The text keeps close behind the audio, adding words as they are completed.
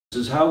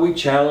This is how we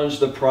challenge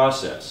the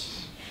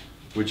process,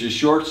 which is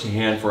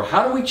shorthand for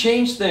how do we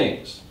change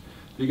things?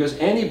 Because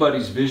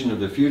anybody's vision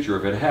of the future,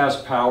 if it has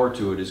power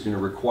to it, is going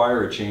to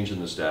require a change in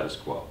the status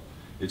quo.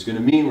 It's going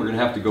to mean we're going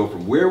to have to go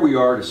from where we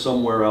are to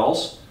somewhere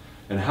else.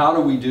 And how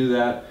do we do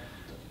that?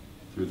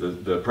 Through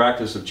the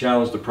practice of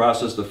challenge the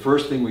process, the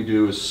first thing we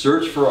do is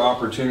search for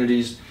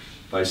opportunities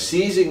by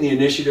seizing the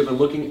initiative and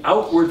looking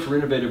outward for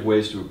innovative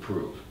ways to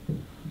improve.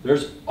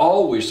 There's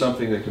always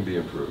something that can be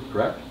improved,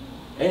 correct?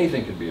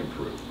 Anything can be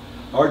improved.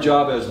 Our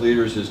job as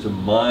leaders is to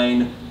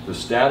mine the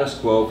status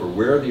quo for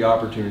where are the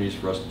opportunities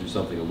for us to do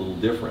something a little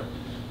different.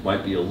 It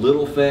might be a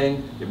little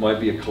thing, it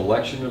might be a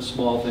collection of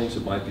small things,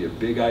 it might be a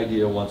big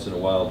idea once in a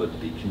while, but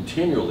be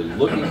continually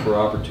looking for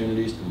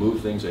opportunities to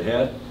move things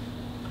ahead.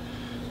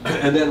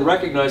 And then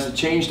recognize that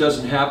change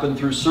doesn't happen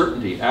through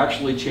certainty.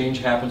 Actually, change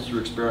happens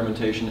through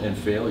experimentation and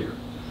failure.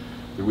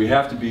 That we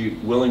have to be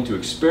willing to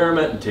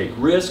experiment and take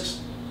risks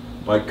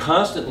by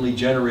constantly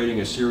generating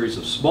a series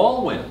of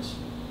small wins,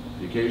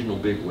 the occasional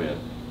big win,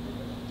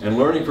 and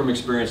learning from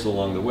experience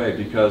along the way,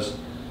 because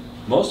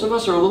most of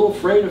us are a little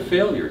afraid of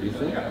failure, do you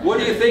think? What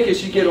do you think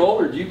as you get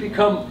older? Do you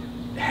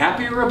become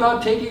happier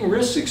about taking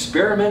risks,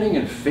 experimenting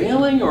and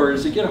failing, or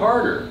does it get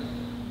harder?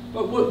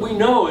 But what we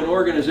know in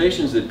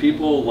organizations that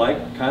people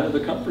like kind of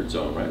the comfort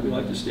zone, right? We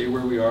like to stay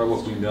where we are,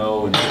 what we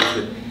know, and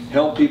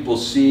help people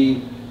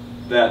see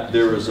that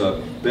there is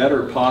a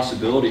better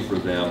possibility for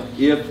them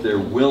if they're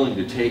willing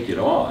to take it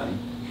on.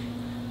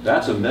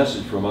 That's a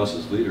message from us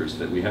as leaders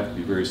that we have to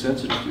be very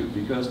sensitive to,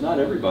 because not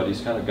everybody's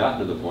kind of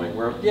gotten to the point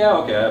where, yeah,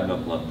 okay, I have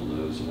nothing left to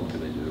lose, and what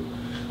can I do?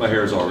 My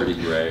hair's already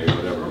gray, or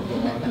whatever.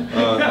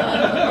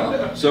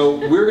 So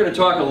we're going to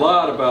talk a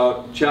lot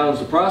about challenge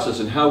the process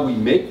and how we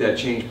make that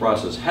change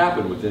process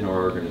happen within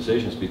our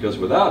organizations, because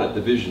without it,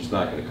 the vision's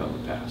not going to come to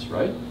pass,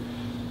 right?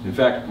 In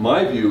fact,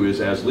 my view is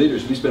as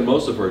leaders, we spend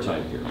most of our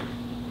time here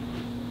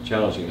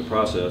challenging the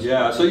process.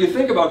 Yeah, so you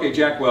think about, okay,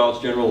 Jack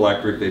Welch, General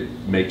Electric, they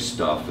make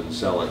stuff and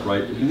sell it,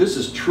 right? And this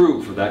is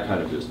true for that kind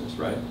of business,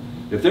 right?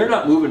 If they're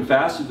not moving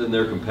faster than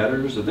their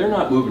competitors, if they're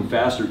not moving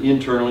faster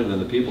internally than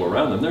the people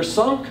around them, they're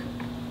sunk.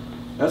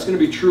 That's going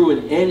to be true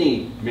in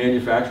any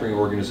manufacturing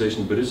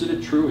organization, but is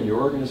it true in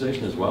your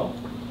organization as well?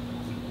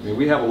 I mean,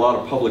 we have a lot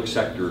of public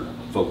sector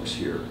folks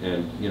here,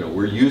 and you know,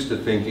 we're used to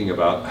thinking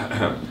about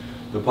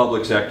the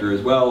public sector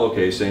as well,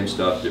 okay, same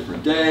stuff,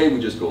 different day, we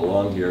just go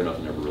along here,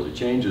 nothing ever really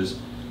changes.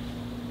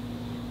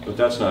 But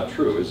that's not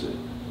true, is it?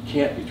 It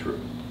can't be true.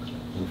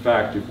 In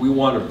fact, if we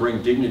want to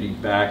bring dignity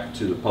back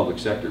to the public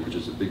sector, which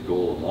is a big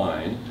goal of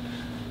mine,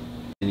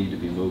 we need to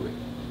be moving.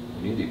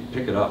 We need to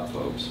pick it up,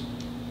 folks,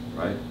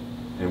 right?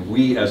 And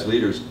we as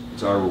leaders,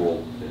 it's our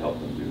role to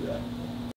help them do that.